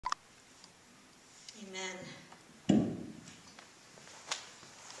Amen.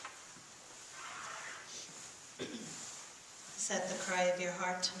 Is that the cry of your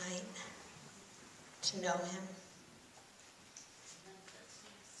heart tonight? To know him?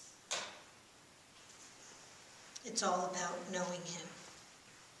 It's all about knowing him.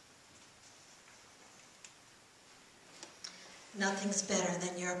 Nothing's better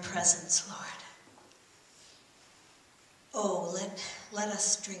than your presence, Lord. Oh, let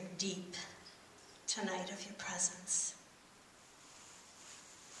us drink deep tonight of your presence.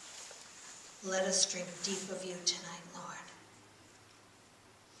 Let us drink deep of you tonight, Lord.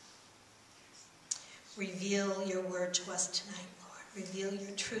 Reveal your word to us tonight, Lord. Reveal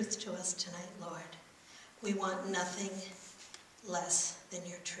your truth to us tonight, Lord. We want nothing less than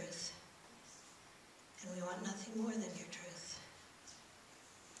your truth. And we want nothing more than your truth.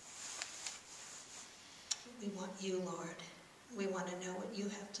 We want you, Lord. We want to know what you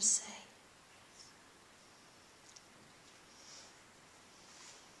have to say.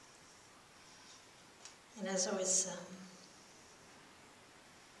 And as I was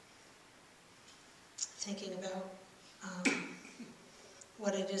thinking about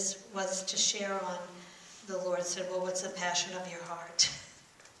what it was to share on, the Lord said, well, what's the passion of your heart?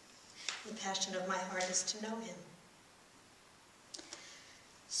 The passion of my heart is to know him.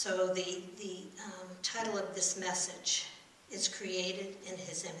 So the title of this message is Created in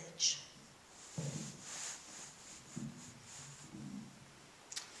His Image.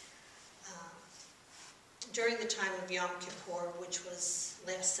 During the time of Yom Kippur, which was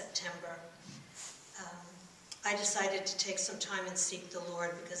last September, I decided to take some time and seek the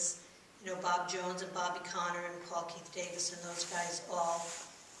Lord because, you know, Bob Jones and Bobby Connor and Paul Keith Davis and those guys all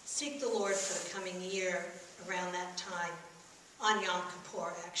seek the Lord for the coming year around that time, on Yom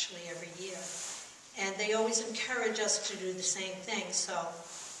Kippur, actually, every year. And they always encourage us to do the same thing, so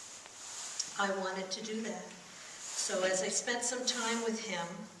I wanted to do that. So as I spent some time with him,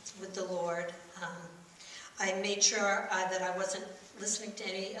 with the Lord, I made sure that I wasn't listening to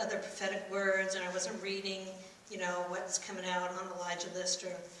any other prophetic words, and I wasn't reading, you know, what's coming out on Elijah List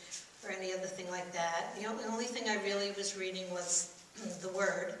or any other thing like that. You know, the only thing I really was reading was the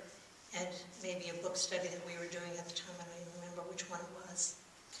Word, and maybe a book study that we were doing at the time. I don't even remember which one it was.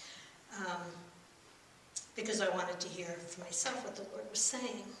 Because I wanted to hear for myself what the Lord was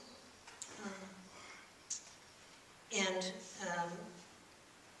saying.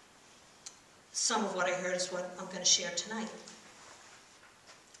 Some of what I heard is what I'm going to share tonight.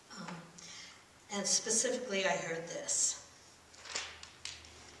 And specifically, I heard this.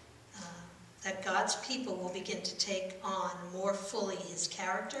 That God's people will begin to take on more fully his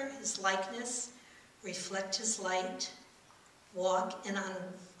character, his likeness, reflect his light, walk in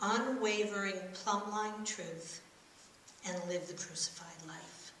unwavering plumb-line truth, and live the crucified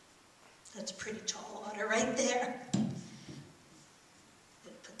life. That's a pretty tall order right there. I'll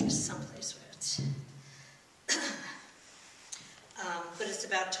put this someplace where it's... but it's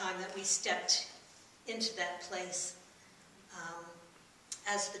about time that we stepped into that place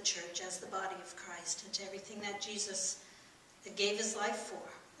as the church, as the body of Christ, into everything that Jesus gave his life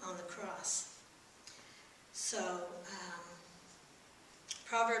for on the cross. So,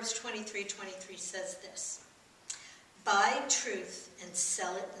 Proverbs 23:23 says this, buy truth and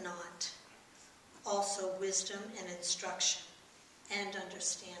sell it not, also wisdom and instruction and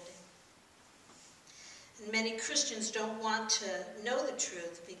understanding. And many Christians don't want to know the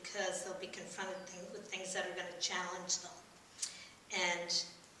truth because they'll be confronted with things that are going to challenge them. And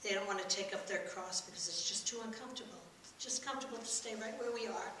they don't want to take up their cross because it's just too uncomfortable. It's just comfortable to stay right where we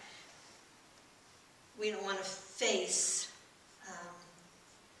are. We don't want to face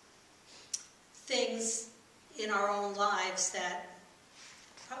things in our own lives that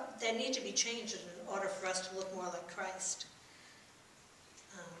need to be changed in order for us to look more like Christ.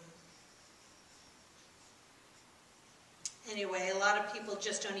 Anyway, a lot of people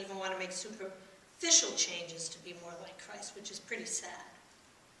just don't even want to make superficial changes to be more like Christ, which is pretty sad.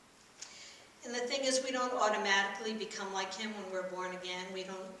 And the thing is, we don't automatically become like him when we're born again. We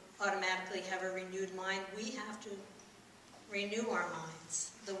don't automatically have a renewed mind. We have to renew our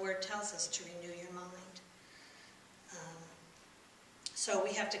minds. The Word tells us to renew your mind. So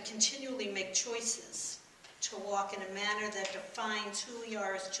we have to continually make choices to walk in a manner that defines who we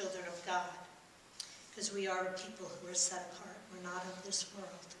are as children of God. Because we are a people who are set apart. We're not of this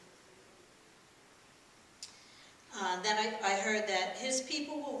world. Then I heard that his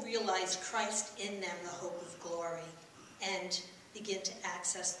people will realize Christ in them, the hope of glory, and begin to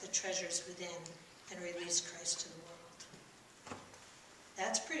access the treasures within and release Christ to the world.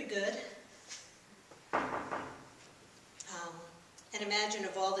 That's pretty good. And imagine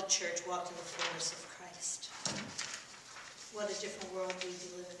if all the church walked in the fullness of Christ. Christ. What a different world we'd be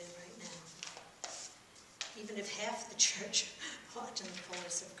living in right now. Even if half the church walked in the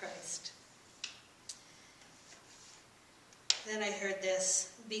fullness of Christ. Then I heard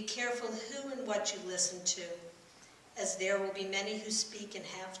this: be careful who and what you listen to, as there will be many who speak in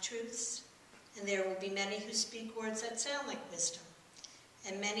half-truths, and there will be many who speak words that sound like wisdom,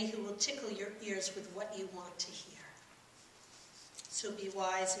 and many who will tickle your ears with what you want to hear. So be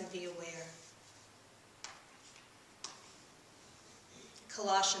wise and be aware.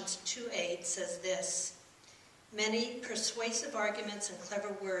 Colossians 2:8 says this: many persuasive arguments and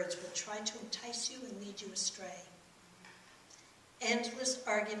clever words will try to entice you and lead you astray. Endless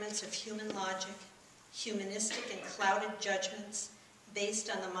arguments of human logic, humanistic and clouded judgments based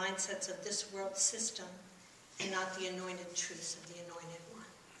on the mindsets of this world system and not the anointed truths of the anointed one.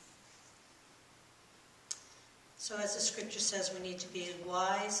 So as the scripture says, we need to be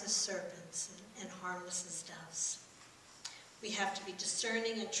wise as serpents and harmless as doves. We have to be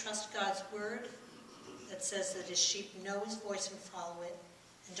discerning and trust God's word that says that his sheep know his voice and follow it,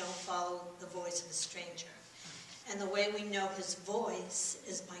 and don't follow the voice of a stranger. And the way we know his voice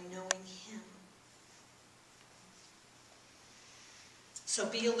is by knowing him. So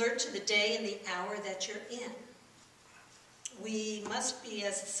be alert to the day and the hour that you're in. We must be,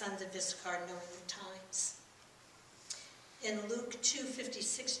 as the sons of Issachar, knowing the times. In Luke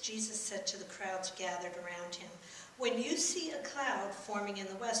 2:56, Jesus said to the crowds gathered around him, when you see a cloud forming in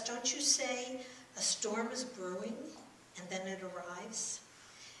the west, don't you say, a storm is brewing, and then it arrives?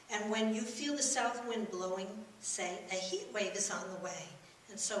 And when you feel the south wind blowing, say, a heat wave is on the way,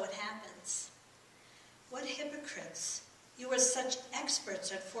 and so it happens. What hypocrites! You are such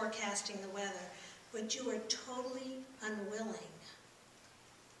experts at forecasting the weather, but you are totally unwilling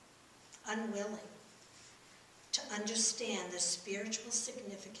to understand the spiritual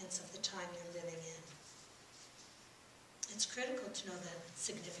significance of the time you're living in. It's critical to know the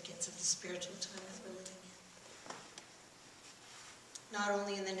significance of the spiritual time that we're living in. Not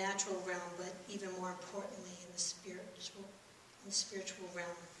only in the natural realm, but even more importantly in the spiritual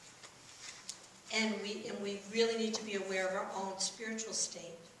realm. And we really need to be aware of our own spiritual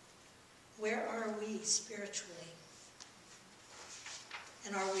state. Where are we spiritually?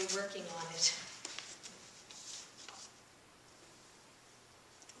 And are we working on it?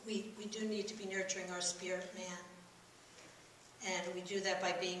 We do need to be nurturing our spirit man. And we do that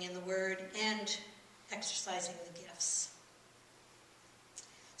by being in the Word and exercising the gifts.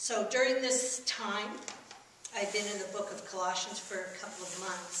 So during this time, I've been in the book of Colossians for a couple of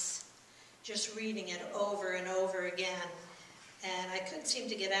months, just reading it over and over again. And I couldn't seem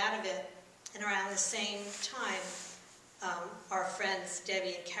to get out of it. And around the same time, our friends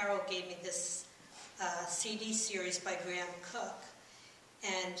Debbie and Carol gave me this CD series by Graham Cook.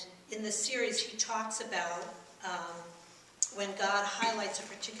 And in the series, he talks about when God highlights a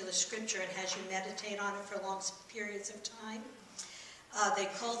particular scripture and has you meditate on it for long periods of time. They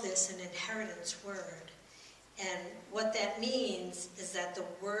call this an inheritance word. And what that means is that the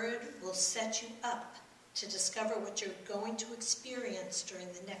word will set you up to discover what you're going to experience during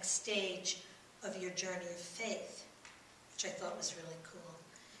the next stage of your journey of faith, which I thought was really cool.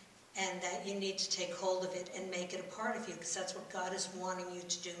 And that you need to take hold of it and make it a part of you, because that's what God is wanting you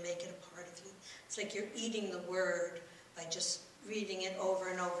to do, make it a part of you. It's like you're eating the word by just reading it over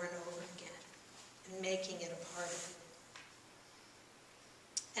and over and over again and making it a part of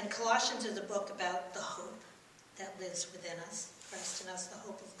you. And Colossians is a book about the hope that lives within us, Christ in us, the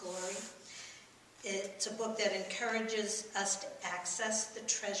hope of glory. It's a book that encourages us to access the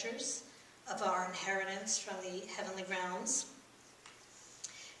treasures of our inheritance from the heavenly realms.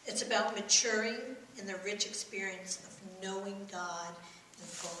 It's about maturing in the rich experience of knowing God in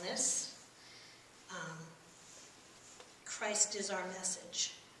fullness. Christ is our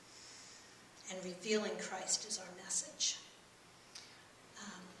message, and revealing Christ is our message.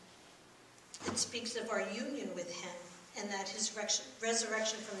 It speaks of our union with him, and that his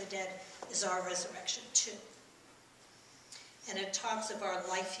resurrection from the dead is our resurrection too. And it talks of our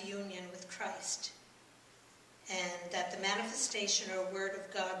life union with Christ, and that the manifestation or word of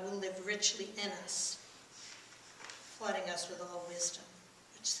God will live richly in us, flooding us with all wisdom,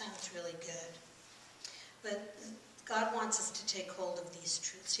 which sounds really good. But God wants us to take hold of these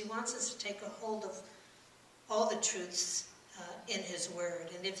truths. He wants us to take a hold of all the truths in his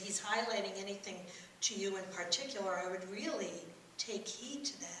word. And if he's highlighting anything to you in particular, I would really take heed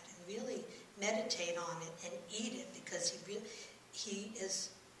to that and really meditate on it and eat it, because he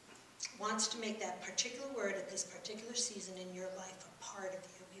wants to make that particular word at this particular season in your life a part of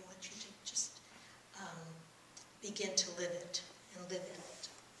you. He wants you to just begin to live it and live in it.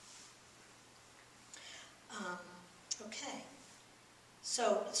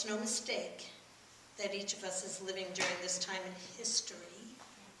 So it's no mistake that each of us is living during this time in history.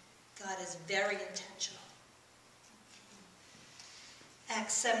 God is very intentional.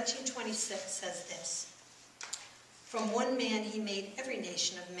 Acts 17:26 says this: "From one man he made every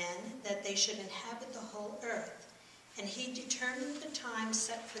nation of men, that they should inhabit the whole earth, and he determined the time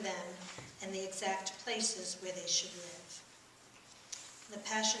set for them and the exact places where they should live." The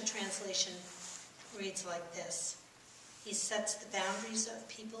Passion Translation reads like this: "He sets the boundaries of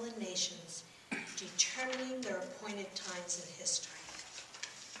people and nations, determining their appointed times in history."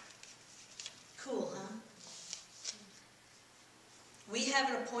 Cool, huh? We have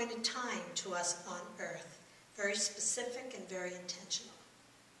an appointed time to us on earth, very specific and very intentional.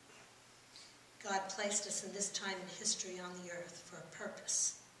 God placed us in this time in history on the earth for a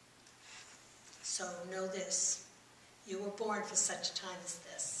purpose. So know this: you were born for such a time as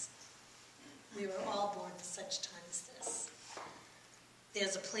this. We were all born for such a time as this.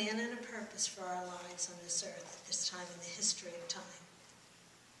 There's a plan and a purpose for our lives on this earth at this time in the history of time.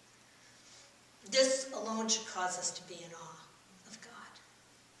 This alone should cause us to be in awe of God.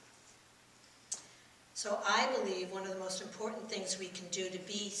 So I believe one of the most important things we can do to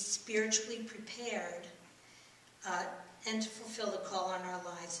be spiritually prepared and to fulfill the call on our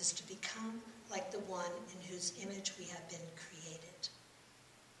lives is to become like the one in whose image we have been created.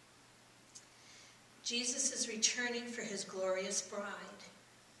 Jesus is returning for his glorious bride,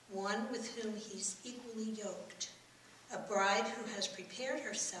 one with whom he's equally yoked, a bride who has prepared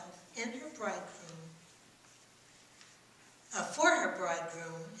herself and her bridegroom, for her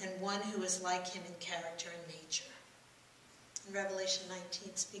bridegroom, and one who is like him in character and nature. In Revelation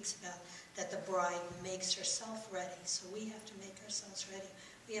 19 speaks about that the bride makes herself ready, so we have to make ourselves ready.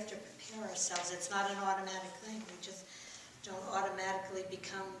 We have to prepare ourselves. It's not an automatic thing. We just don't automatically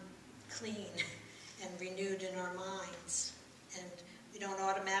become clean and renewed in our minds. And we don't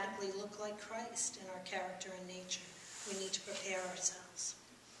automatically look like Christ in our character and nature. We need to prepare ourselves.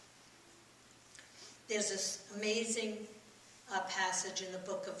 There's this amazing passage in the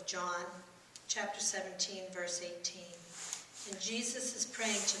book of John, chapter 17, verse 18. And Jesus is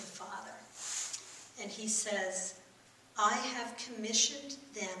praying to the Father. And he says, "I have commissioned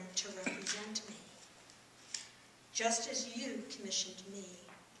them to represent me, just as you commissioned me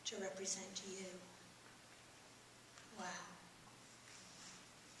to represent you." Wow.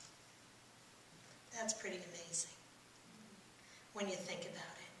 That's pretty amazing when you think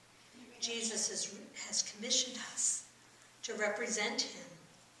about it. Jesus has commissioned us to represent him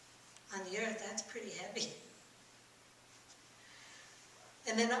on the earth. That's pretty heavy.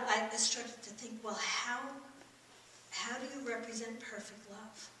 And then I started to think, well, how do you represent perfect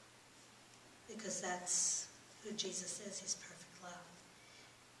love? Because that's who Jesus is. He's perfect love.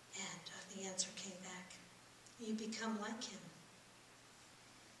 And the answer came back: you become like him.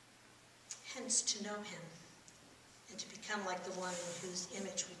 Hence, to know him and to become like the one in whose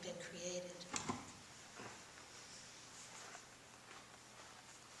image we've been created.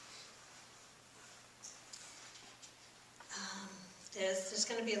 There's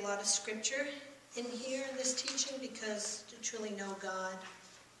going to be a lot of scripture in here in this teaching, because to truly know God,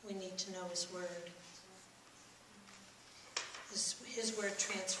 we need to know his word. His word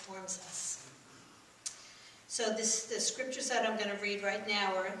transforms us. So the scriptures that I'm going to read right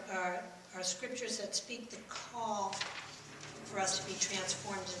now are scriptures that speak the call for us to be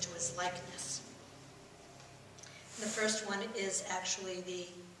transformed into his likeness. And the first one is actually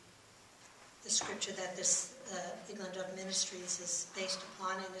the scripture that this England of Ministries is based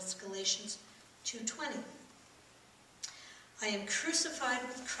upon, and it's Galatians 2:20. "I am crucified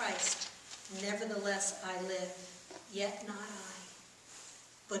with Christ, nevertheless I live, yet not I,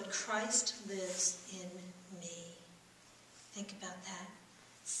 but Christ lives in me." Think about that.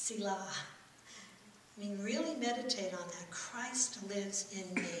 Selah. I mean, really meditate on that. Christ lives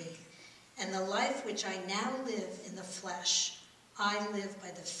in me, and the life which I now live in the flesh, I live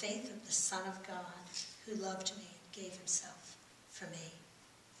by the faith of the Son of God, who loved me and gave himself for me.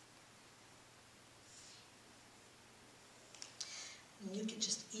 And you could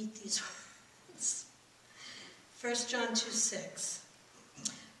just eat these words. 1 John 2:6.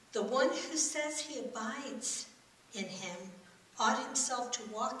 "The one who says he abides in him ought himself to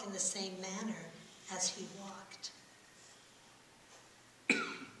walk in the same manner as he walked."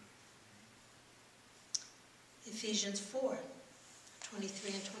 Ephesians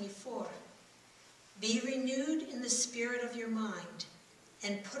 4:23 and 24. "Be renewed in the spirit of your mind,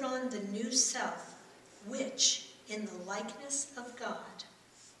 and put on the new self, which, in the likeness of God,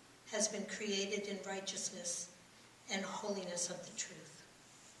 has been created in righteousness and holiness of the truth."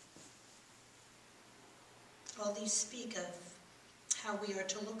 All these speak of how we are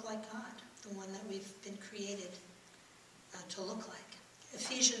to look like God, the one that we've been created to look like.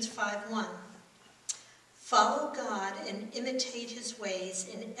 Ephesians 5:1. Follow God and imitate his ways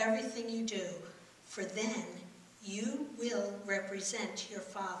in everything you do, for then you will represent your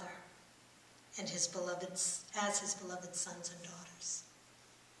Father and his beloved sons and daughters.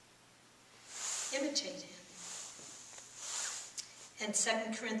 Imitate him. And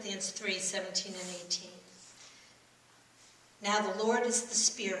 2 Corinthians 3:17 and 18. Now the Lord is the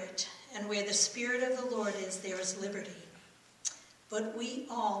Spirit, and where the Spirit of the Lord is, there is liberty. But we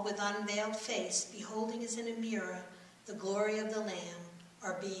all, with unveiled face, beholding as in a mirror the glory of the Lamb,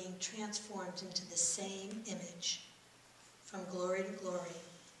 are being transformed into the same image, from glory to glory,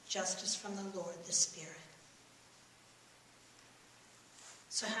 just as from the Lord, the Spirit.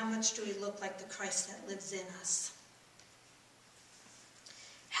 So how much do we look like the Christ that lives in us?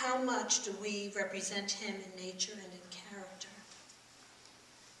 How much do we represent him in nature and in character?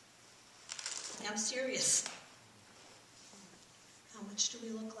 I'm serious. How much do we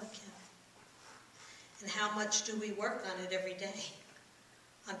look like him? And how much do we work on it every day,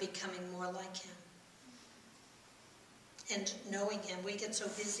 on becoming more like him? And knowing him, we get so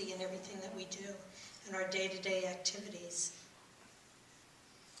busy in everything that we do, in our day-to-day activities.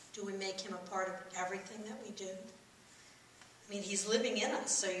 Do we make him a part of everything that we do? I mean, he's living in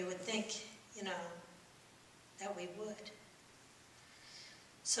us, so you would think, that we would.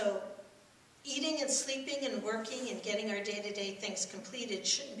 So, eating and sleeping and working and getting our day-to-day things completed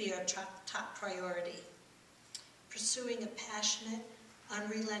shouldn't be our top priority. Pursuing a passionate,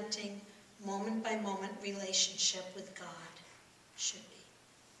 unrelenting, moment-by-moment relationship with God should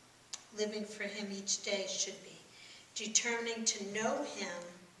be. Living for him each day should be. Determining to know him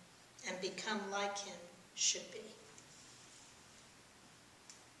and become like him should be.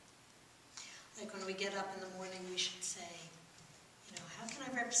 Like when we get up in the morning, we should say, how can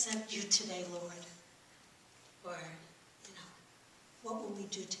I represent you today, Lord? Or, what will we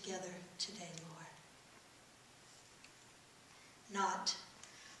do together today, Lord? Not,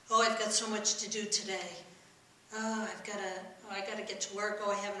 I've got so much to do today. I got to get to work.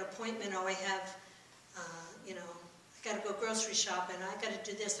 I have an appointment. I have, I got to go grocery shopping. I got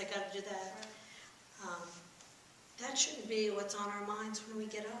to do this. I got to do that. That shouldn't be what's on our minds when we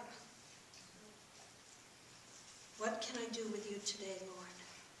get up. What can I do with you today, Lord?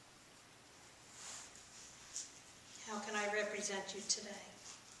 How can I represent you today?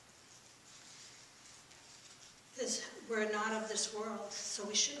 Because we're not of this world, so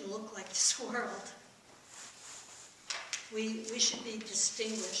we shouldn't look like this world. We should be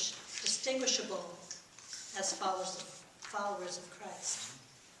distinguishable as followers of Christ.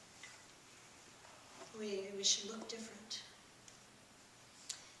 We should look different.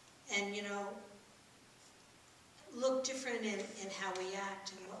 And, look different in how we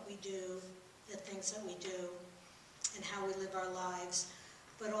act and what we do, the things that we do, and how we live our lives.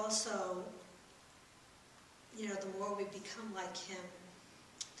 But also, the more we become like him,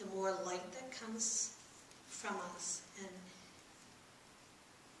 the more light that comes from us. And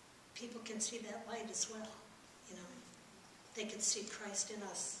people can see that light as well, They can see Christ in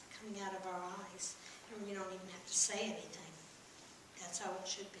us coming out of our eyes. And we don't even have to say anything. That's how it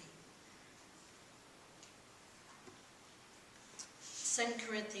should be. 2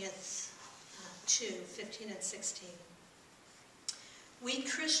 Corinthians 2:15 and 16. We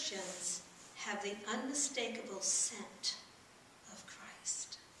Christians have the unmistakable scent of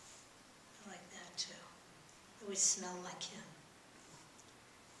Christ. I like that too. We smell like him.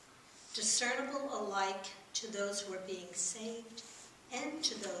 Discernible alike to those who are being saved and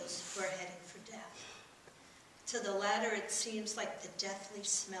to those who are heading for death. To the latter it seems like the deathly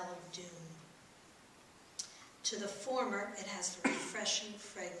smell of doom. To the former, it has the refreshing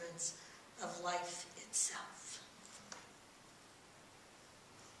fragrance of life itself.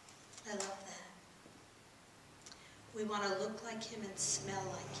 I love that. We want to look like him and smell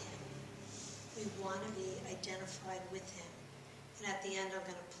like him. We want to be identified with him. And at the end, I'm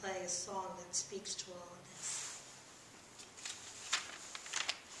going to play a song that speaks to all of this.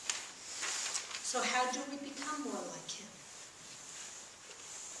 So how do we become more like him?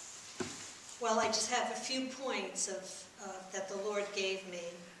 Well, I just have a few points that the Lord gave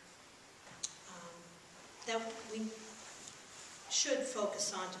me that we should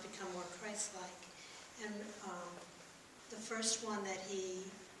focus on to become more Christ-like. And the first one that he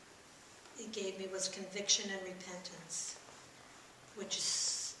gave me was conviction and repentance, which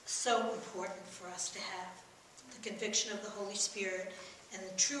is so important for us to have. The conviction of the Holy Spirit and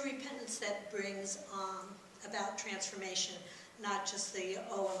the true repentance that brings about transformation. Not just the,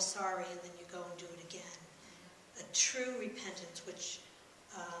 I'm sorry, and then you go and do it again. a true repentance, which,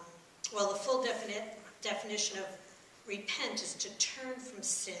 the full definition of repent is to turn from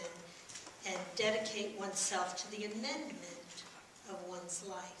sin and dedicate oneself to the amendment of one's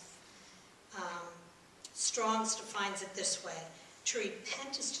life. Strong's defines it this way: to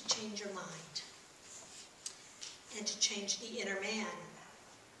repent is to change your mind and to change the inner man.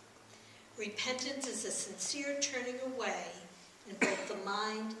 Repentance is a sincere turning away in both the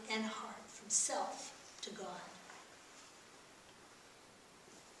mind and heart from self to God.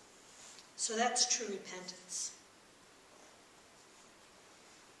 So that's true repentance.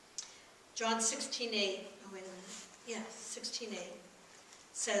 John 16:8, 16:8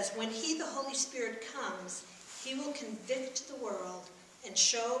 says, when he, the Holy Spirit, comes, he will convict the world and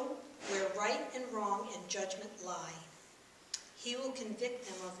show where right and wrong and judgment lie. He will convict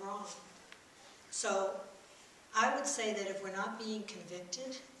them of wrong. So I would say that if we're not being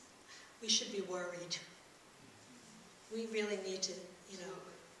convicted, we should be worried. We really need to,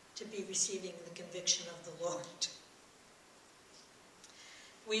 to be receiving the conviction of the Lord.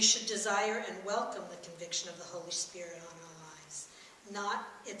 We should desire and welcome the conviction of the Holy Spirit on our lives.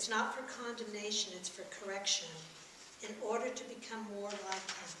 It's not for condemnation, it's for correction, in order to become more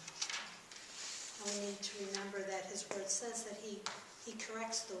like him. And we need to remember that his word says that he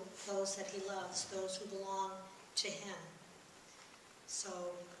corrects those that he loves, those who belong to him.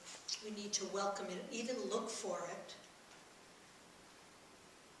 So we need to welcome it, even look for it.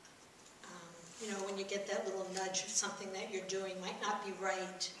 When you get that little nudge of something that you're doing might not be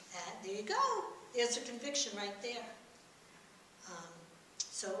right, there you go. There's a conviction right there.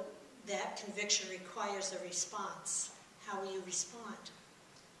 So that conviction requires a response. How will you respond?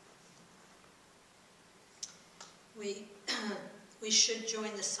 We should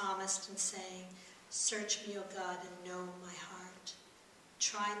join the psalmist in saying, search me, O God, and know my heart.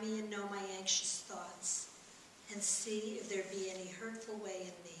 Try me and know my anxious thoughts, and see if there be any hurtful way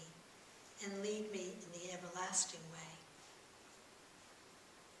in me, and lead me in the everlasting way.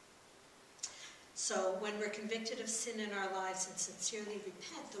 So when we're convicted of sin in our lives and sincerely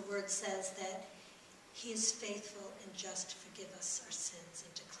repent, the word says that he is faithful and just to forgive us our sins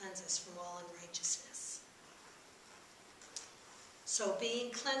and to cleanse us from all unrighteousness. So being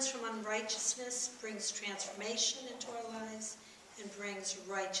cleansed from unrighteousness brings transformation into our lives and brings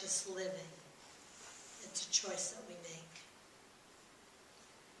righteous living. It's a choice that we make.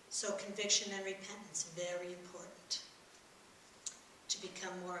 So conviction and repentance, very important to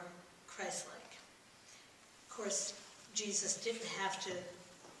become more Christ-like. Of course, Jesus didn't have to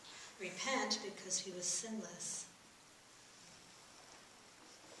repent because he was sinless.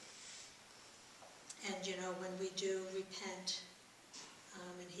 And when we do repent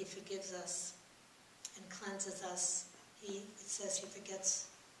and he forgives us and cleanses us, it says he forgets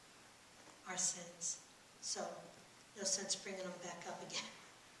our sins. So no sense bringing them back up again.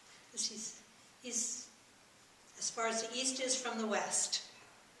 Because he's as far as the east is from the west.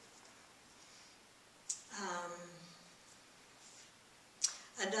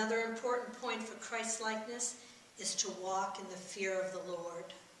 Another important point for Christ-likeness is to walk in the fear of the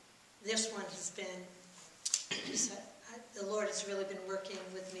Lord. This one has been, the Lord has really been working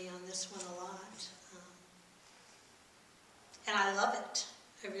with me on this one a lot. And I love it.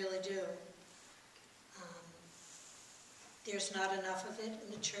 I really do. There's not enough of it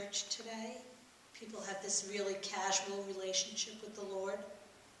in the church today. People have this really casual relationship with the Lord.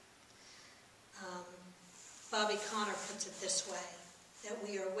 Bobby Connor puts it this way, that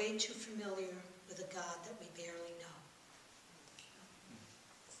we are way too familiar with a God that we barely know.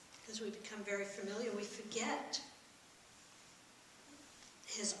 Because we become very familiar, we forget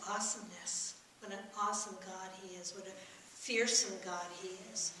his awesomeness. What an awesome God he is. What a fearsome God he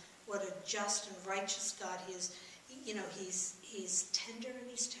is. What a just and righteous God he is. He's tender and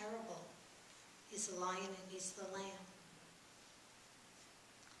he's terrible. He's the lion and he's the lamb.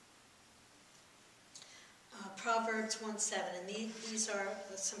 Proverbs 1:7, and these are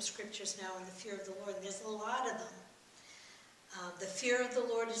some scriptures now in the fear of the Lord, and there's a lot of them. The fear of the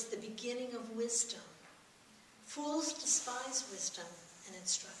Lord is the beginning of wisdom. Fools despise wisdom and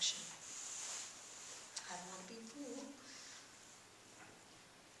instruction. I don't want to be a fool.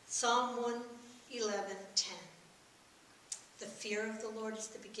 Psalm 111:10. The fear of the Lord is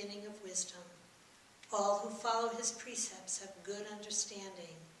the beginning of wisdom. All who follow his precepts have good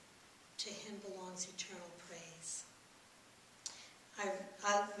understanding. To him belongs eternal praise.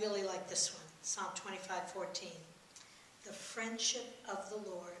 I really like this one, Psalm 25:14. The friendship of the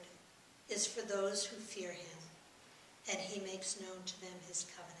Lord is for those who fear him, and he makes known to them his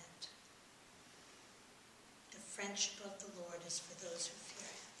covenant. The friendship of the Lord is for those who fear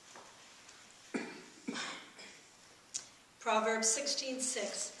him. Proverbs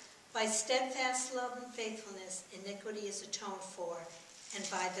 16:6, by steadfast love and faithfulness, iniquity is atoned for, and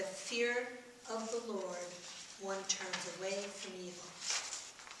by the fear of the Lord, one turns away from evil.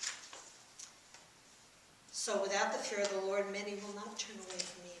 So without the fear of the Lord, many will not turn away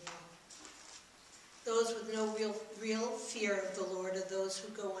from evil. Those with no real fear of the Lord are those who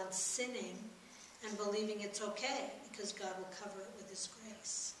go on sinning and believing it's okay because God will cover it with his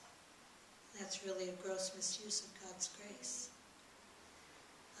grace. That's really a gross misuse of God's grace.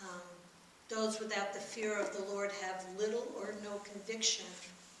 Those without the fear of the Lord have little or no conviction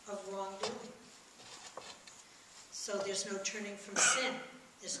of wrongdoing. So there's no turning from sin.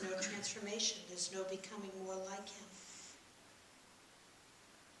 There's no transformation. There's no becoming more like him.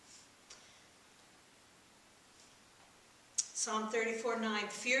 Psalm 34:9,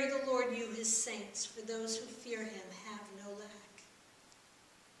 fear the Lord, you his saints, for those who fear him have no lack.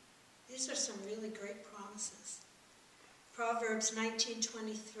 These are some really great promises. Proverbs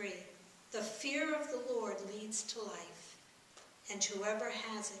 19:23, the fear of the Lord leads to life, and whoever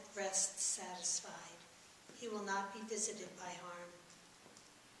has it rests satisfied. He will not be visited by harm.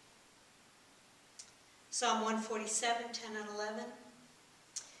 Psalm 147:10 and 11,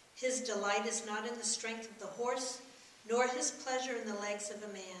 his delight is not in the strength of the horse, nor his pleasure in the legs of a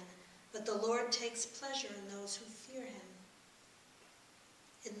man, but the Lord takes pleasure in those who fear him,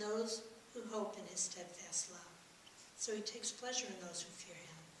 in those who hope in his steadfast love. So he takes pleasure in those who fear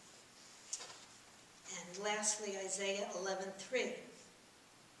him. And lastly, Isaiah 11:3.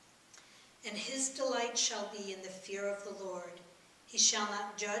 And his delight shall be in the fear of the Lord. He shall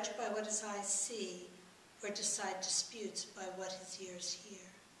not judge by what his eyes see, or decide disputes by what his ears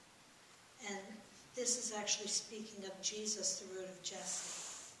hear. And this is actually speaking of Jesus, the root of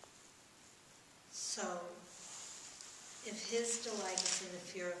Jesse. So, if his delight is in the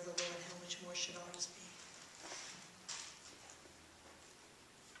fear of the Lord, how much more should ours be?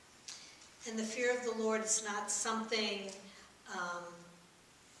 And the fear of the Lord is not something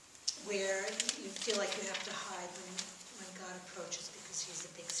where you feel like you have to hide when God approaches because he's a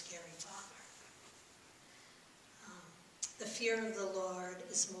big, scary father. The fear of the Lord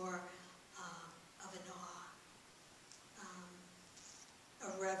is more of an awe, a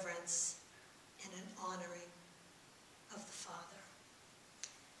reverence, and an honoring of the Father.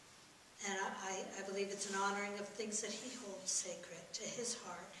 And I believe it's an honoring of things that he holds sacred to his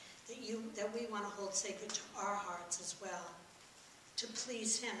heart, that we want to hold sacred to our hearts as well, to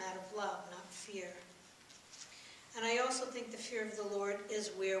please him out of love, not fear. And I also think the fear of the Lord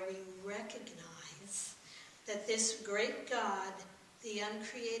is where we recognize that this great God, the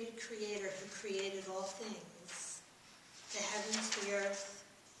uncreated creator who created all things, the heavens, the earth,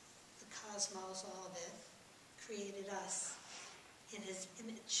 the cosmos, all of it, created us in his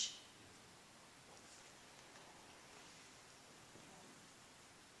image.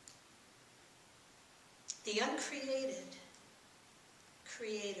 The uncreated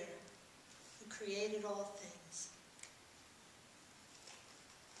creator who created all things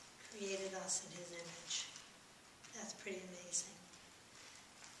created us in his image. That's pretty amazing.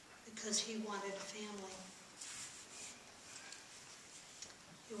 Because he wanted a family.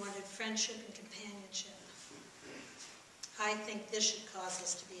 He wanted friendship and companionship. I think this should cause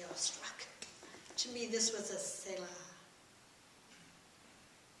us to be awestruck. To me, this was a Selah.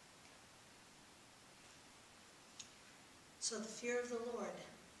 So the fear of the Lord.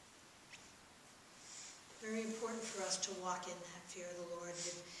 Very important for us to walk in that fear of the Lord.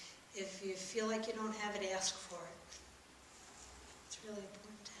 If you feel like you don't have it, ask for it. It's really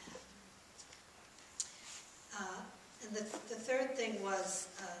important to have. And the third thing was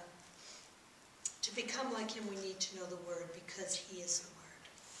to become like him, we need to know the Word because he is the Word.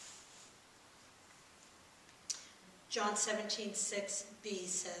 John 17:6b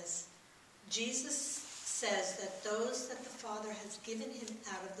says, Jesus says that those that the Father has given him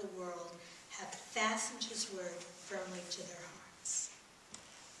out of the world have fastened his word firmly to their hearts.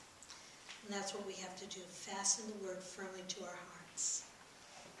 And that's what we have to do, fasten the word firmly to our hearts.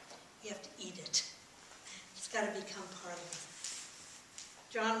 You have to eat it. It's got to become part of it.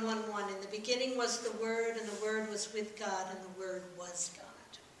 John 1:1, in the beginning was the Word, and the Word was with God, and the Word was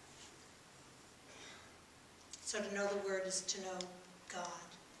God. So to know the Word is to know God,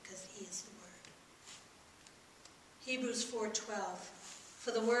 because he is the Word. Hebrews 4:12,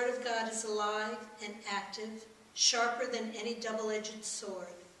 for the Word of God is alive and active, sharper than any double-edged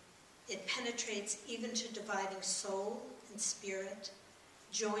sword. It penetrates even to dividing soul and spirit,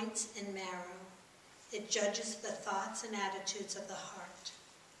 joints and marrow. It judges the thoughts and attitudes of the heart.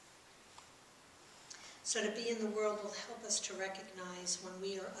 So to be in the world will help us to recognize when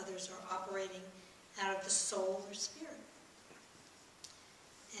we or others are operating out of the soul or spirit.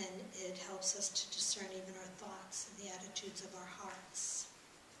 and it helps us to discern even our thoughts and the attitudes of our hearts.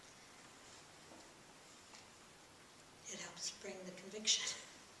 It helps bring the conviction.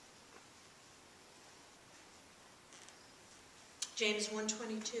 James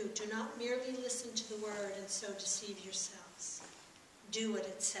 1:22, do not merely listen to the word and so deceive yourselves. Do what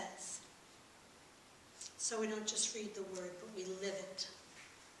it says. So we don't just read the word, but we live it.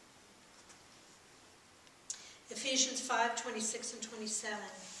 Ephesians 5:26 and 27.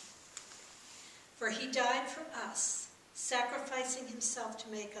 For he died for us, sacrificing himself to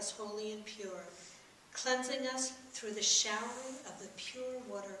make us holy and pure, cleansing us through the showering of the pure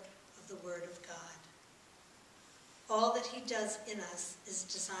water of the word of God. All that he does in us is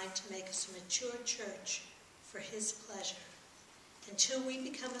designed to make us a mature church for his pleasure, until we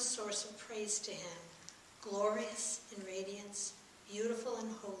become a source of praise to him, glorious in radiance, beautiful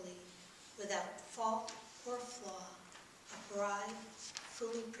and holy, without fault or flaw, a bride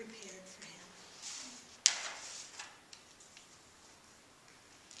fully prepared for him.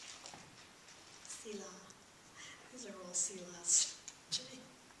 Selah. These are all Selahs.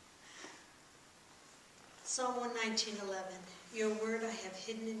 Psalm 119:11. Your word I have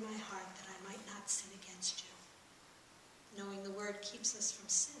hidden in my heart that I might not sin against you. Knowing the word keeps us from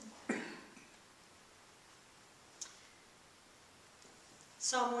sin.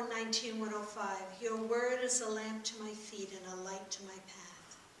 Psalm 119:105. Your word is a lamp to my feet and a light to my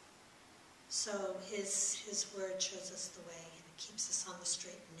path. So his word shows us the way and it keeps us on the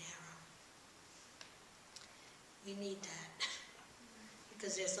straight and narrow. We need that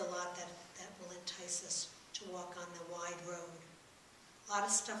because there's a lot that will entice us to walk on the wide road. A lot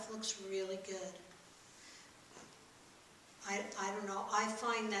of stuff looks really good. I don't know. I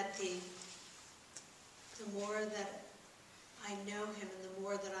find that the more that I know him and the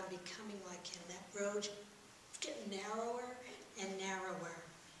more that I'm becoming like him, that road is getting narrower and narrower.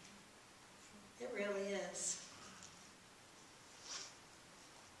 It really is.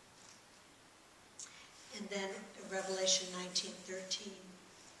 And then Revelation 19:13.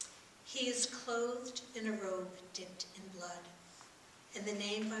 He is clothed in a robe dipped in blood, and the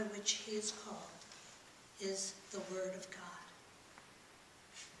name by which he is called is the Word of God.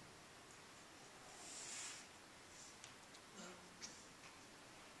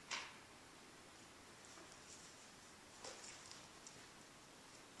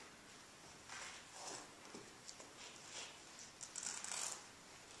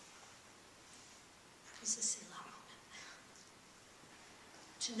 That was a Selah moment.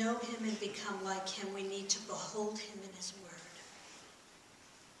 To know him and become like him, we need to behold him in his word.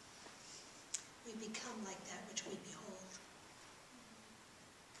 We become like that which we behold.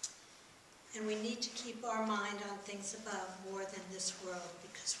 And we need to keep our mind on things above more than this world,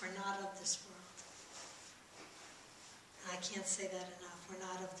 because we're not of this world. And I can't say that enough. We're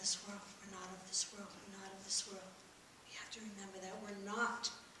not of this world. We're not of this world. We're not of this world. We have to remember that we're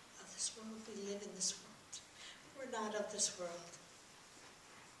not of this world. We live in this world. We're not of this world.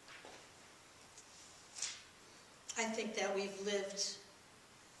 I think that we've lived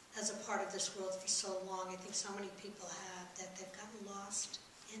as a part of this world for so long. I think so many people have, that they've gotten lost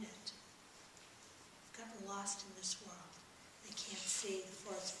in it. They've gotten lost in this world. They can't see the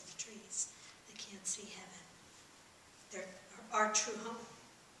forest for the trees. They can't see heaven. They're our true home.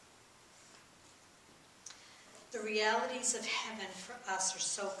 The realities of heaven for us are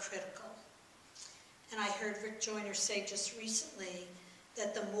so critical. And I heard Rick Joyner say just recently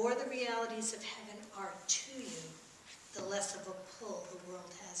that the more the realities of heaven are to you, the less of a pull the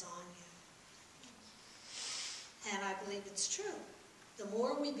world has on you. And I believe it's true. The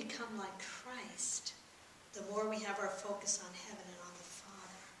more we become like Christ, the more we have our focus on heaven and on the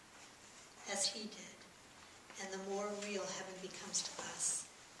Father, as he did. And the more real heaven becomes to us,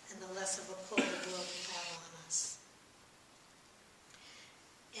 and the less of a pull the world will have on us.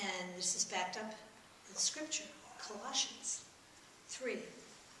 And this is backed up in Scripture, Colossians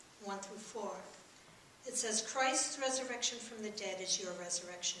 3:1-4. It says, Christ's resurrection from the dead is your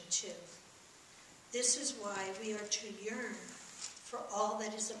resurrection too. This is why we are to yearn for all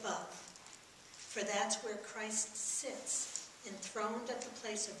that is above, for that's where Christ sits, enthroned at the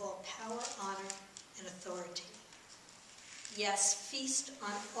place of all power, honor, and authority. Yes, feast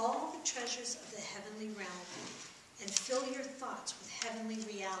on all the treasures of the heavenly realm and fill your thoughts with heavenly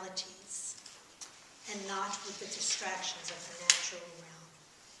realities and not with the distractions of the natural realm.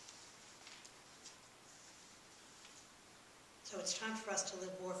 So it's time for us to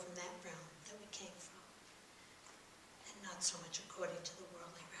live more from that realm that we came from, and not so much according to the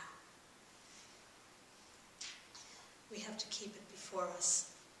worldly realm. We have to keep it before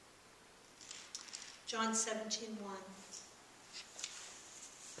us. John 17:1.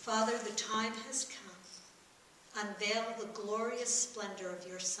 Father, the time has come. Unveil the glorious splendor of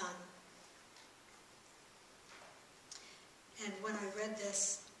your Son. And when I read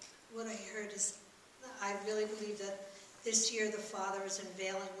this, what I heard is, I really believe that this year the Father is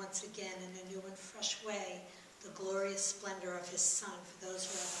unveiling once again in a new and fresh way the glorious splendor of his Son for those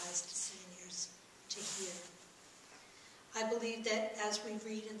who have eyes to see and ears to hear. I believe that as we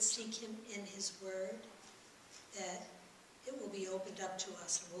read and seek him in his word, that it will be opened up to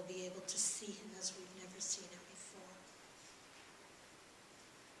us and we'll be able to see him as we've never seen him before.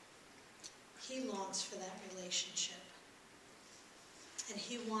 He longs for that relationship. And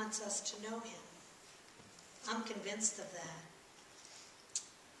he wants us to know him. I'm convinced of that.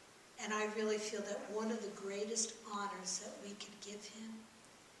 And I really feel that one of the greatest honors that we could give him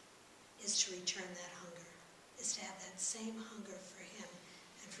is to return that hunger, is to have that same hunger for him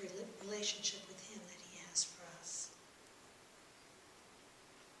and for relationship with him that he has for us.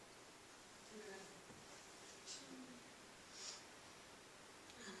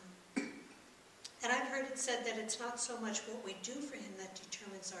 And I've heard it said that it's not so much what we do for him that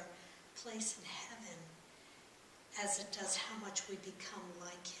determines our place in heaven as it does how much we become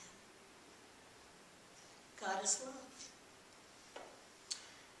like him. God is love.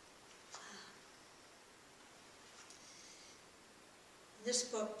 In this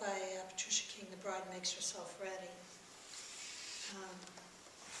book by Patricia King, The Bride Makes Herself Ready,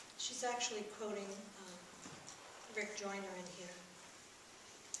 she's actually quoting Rick Joyner in here.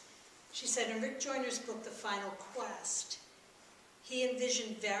 She said, in Rick Joyner's book, The Final Quest, he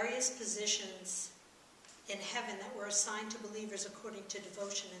envisioned various positions in heaven that were assigned to believers according to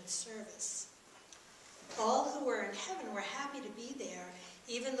devotion and service. All who were in heaven were happy to be there,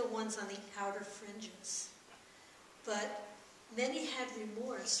 even the ones on the outer fringes. But many had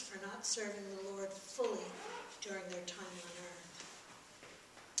remorse for not serving the Lord fully during their time on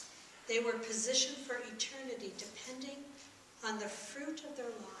earth. They were positioned for eternity depending on the fruit of their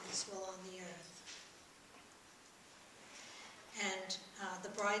lives while on the earth. And the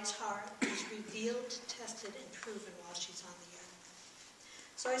bride's heart is revealed, tested, and proven while she's on the earth.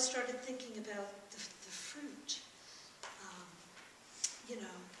 So I started thinking about the fruit.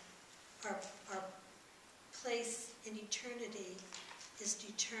 Our place in eternity is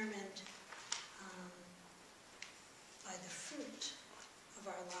determined by the fruit of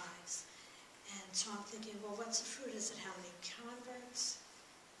our lives. And so I'm thinking, well, what's the fruit? Is it how many converts?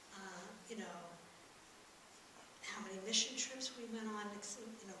 How many mission trips we went on?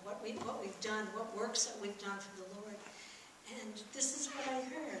 What we've done, what works that we've done for the Lord. And this is what I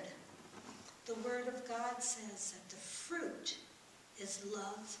heard. The Word of God says that the fruit is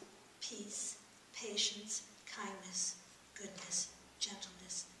love, peace, patience, kindness, goodness,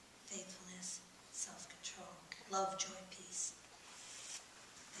 gentleness, faithfulness, self-control, love, joy, peace.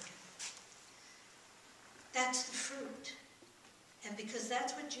 That's the fruit. And because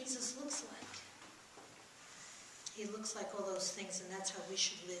that's what Jesus looks like. He looks like all those things, and that's how we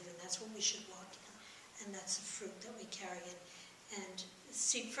should live, and that's what we should walk in. And that's the fruit that we carry in. And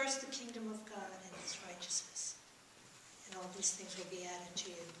seek first the kingdom of God and his righteousness. And all these things will be added to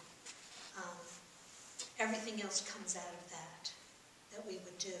you. Everything else comes out of that we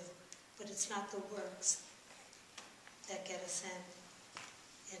would do. But it's not the works that get us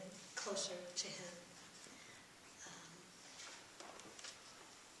in closer to him.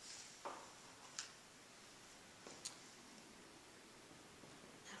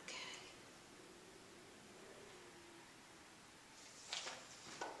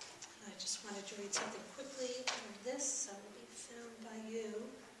 I wanted to read something quickly out of this. That will be found by you,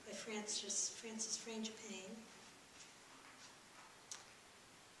 by Francis Frangipane.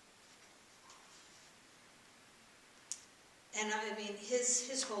 And I mean,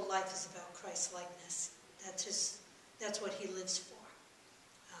 his whole life is about Christ-likeness. That's what he lives for.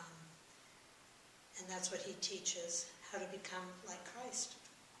 And that's what he teaches, how to become like Christ.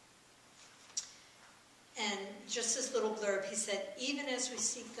 And just this little blurb, he said, even as we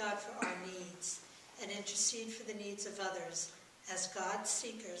seek God for our needs and intercede for the needs of others, as God's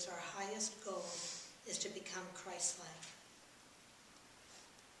seekers, our highest goal is to become Christ-like.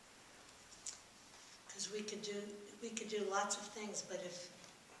 Because we could do lots of things, but if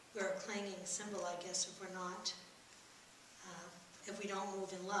we're a clanging cymbal, I guess, if we're not, if we don't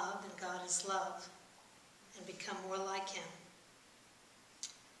move in love, and God is love, and become more like him.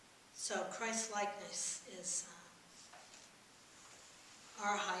 So Christ-likeness is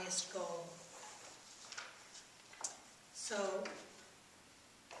our highest goal. So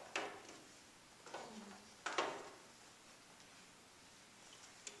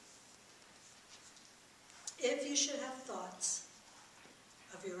if you should have thoughts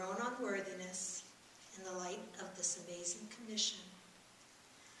of of your own unworthiness in the light of this amazing commission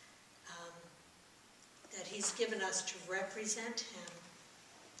that he's given us to represent him,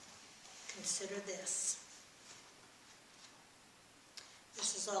 consider this.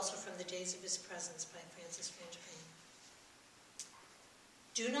 This is also from The Days of His Presence by Francis Frangipane.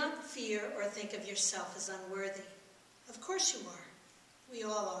 Do not fear or think of yourself as unworthy. Of course you are. We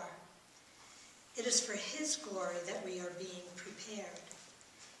all are. It is for his glory that we are being prepared.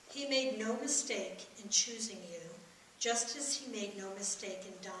 He made no mistake in choosing you, just as he made no mistake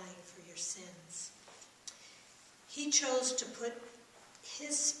in dying for your sins. He chose to put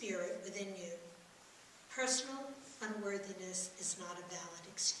his spirit within you. Personal unworthiness is not a valid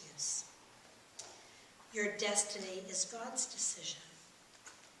excuse. Your destiny is God's decision.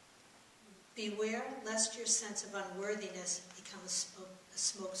 Beware lest your sense of unworthiness become a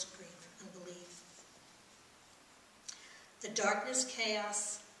smokescreen for unbelief. The darkness,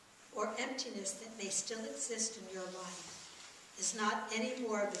 chaos, or emptiness that may still exist in your life is not any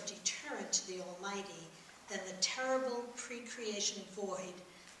more of a deterrent to the Almighty than the terrible pre-creation void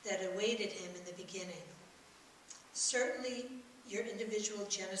that awaited him in the beginning. Certainly, your individual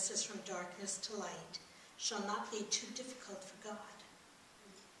genesis from darkness to light shall not be too difficult for God.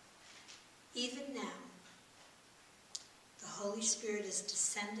 Even now, the Holy Spirit is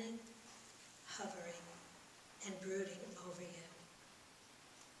descending, hovering, and brooding over you.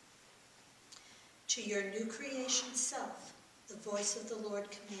 To your new creation self, the voice of the Lord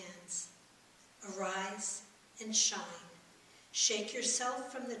commands, arise and shine. Shake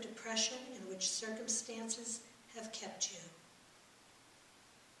yourself from the depression in which circumstances have kept you.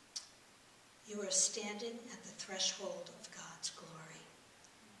 You are standing at the threshold of God's glory.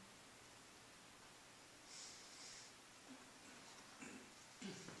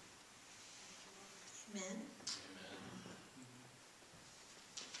 Amen. Amen.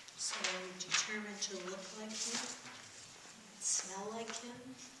 So are you determined to look like him? Smell like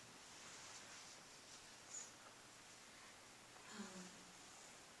him?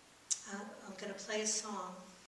 I'm going to play a song.